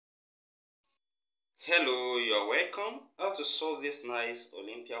Hello, you are welcome. How to solve this nice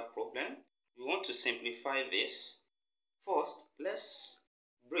Olympiad problem? We want to simplify this. First, let's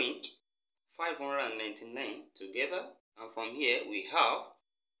bring 599 together, and from here we have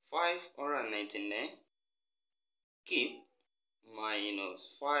 599 cube minus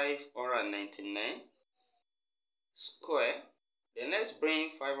 599 square. Then let's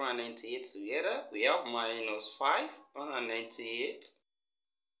bring 598 together. We have minus 598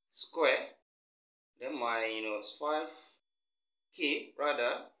 square. Then minus 5k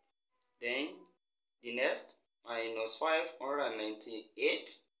rather, then the next minus 598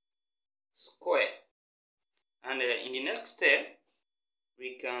 square. And in the next step,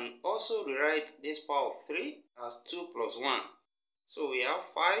 we can also rewrite this power of 3 as 2 plus 1. So we have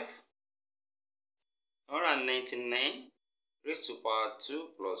 599 raised to power 2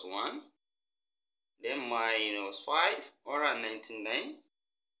 plus 1, then minus 599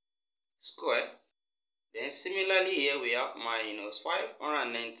 square. Then similarly here we have minus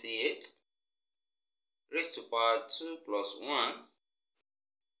 598 raised to power 2 plus 1,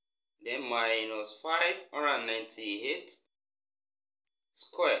 then minus 598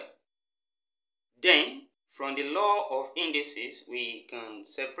 square. Then from the law of indices we can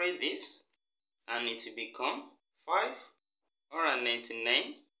separate this and it will become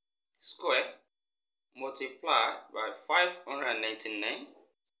 599 square multiplied by 599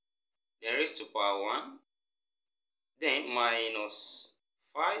 then raised to power 1, then minus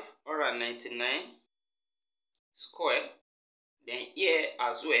 599 square. Then here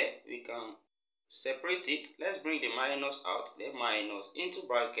as well we can separate it. Let's bring the minus out, then minus into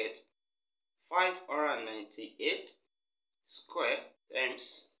bracket 598 square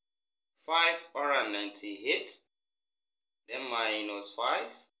times 598, then minus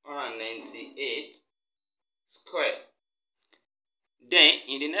 598 square. Then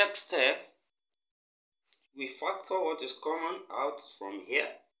in the next step, we factor what is common out from here.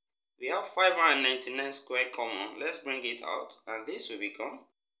 We have 599 square common. Let's bring it out, and this will become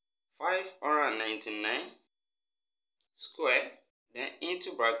 599 square. Then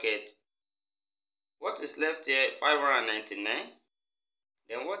into bracket, what is left here 599.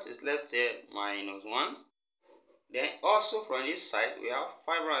 Then what is left here minus 1. Then also from this side we have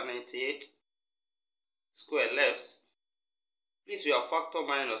 598 square left. Please, we have factor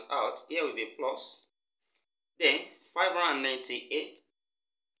minus out. Here will be plus. Then 598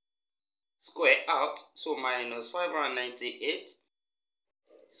 square out. So minus 598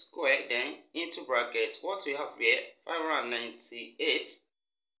 square. Then into bracket. What we have here? 598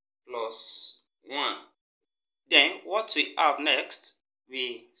 plus 1. Then what we have next?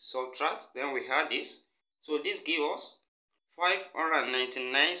 We subtract. Then we have this. So this gives us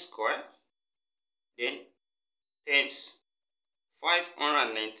 599 square. Then times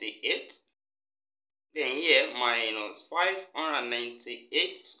 598, then here minus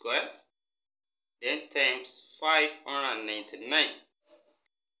 598 square, then times 599.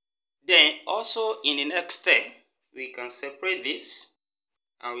 Then also in the next step we can separate this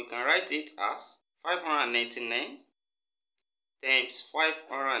and we can write it as 599 times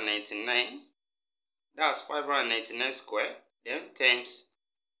 599, that's 599 square, then times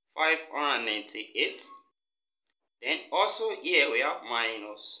 598. Then also here we have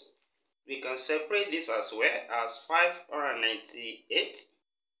minus. We can separate this as well as 598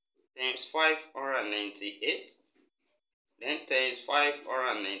 times 598, then times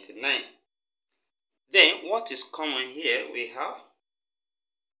 599. Then what is common here? We have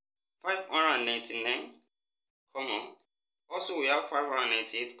 599 common. Also we have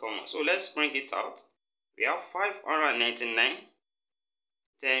 598 common. So let's bring it out. We have 599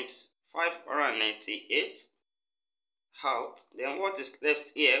 times 598 out. Then what is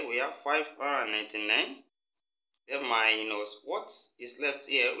left here? We have 599. Then minus what is left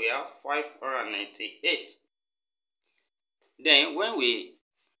here? We have 598. Then when we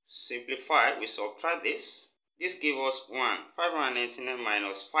simplify, we subtract this. This gives us 1. 599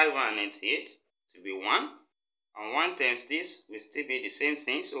 minus 598 to be 1. And 1 times this will still be the same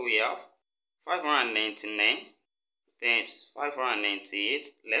thing. So we have 599 times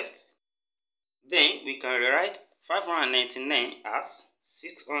 598 left. Then we can rewrite 599 as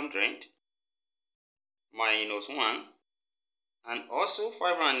 600 minus 1, and also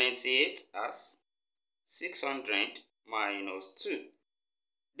 598 as 600 minus 2.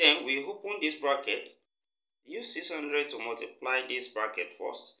 Then we open this bracket, use 600 to multiply this bracket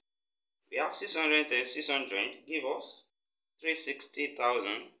first. We have 600 times 600 give us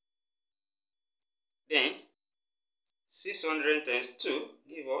 360,000. Then 600 times 2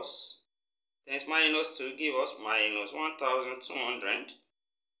 give us times minus 2 give us minus 1,200.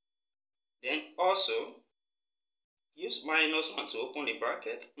 Then also use minus 1 to open the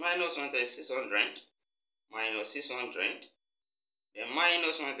bracket. Minus 1 times 600 minus 600. Then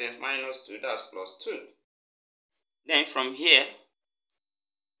minus 1 times minus 2, that's plus 2. Then from here,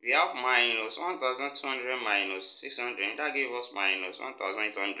 we have minus 1200 minus 600. That gives us minus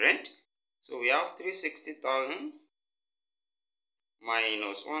 1800. So we have 360,000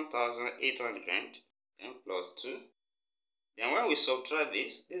 minus 1800 and plus 2. Then when we subtract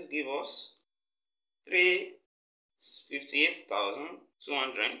this gives us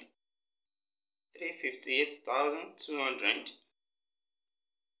 358,200. 358,200.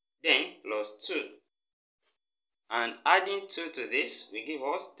 Then plus 2. And adding 2 to this will give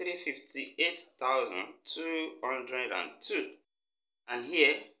us 358,202. And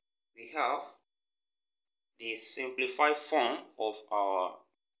here we have the simplified form of our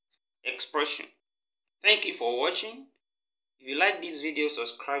expression. Thank you for watching. If you like this video,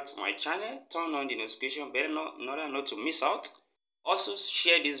 subscribe to my channel, turn on the notification bell in order not to miss out. Also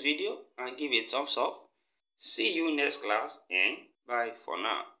share this video and give a thumbs up. See you next class and bye for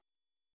now.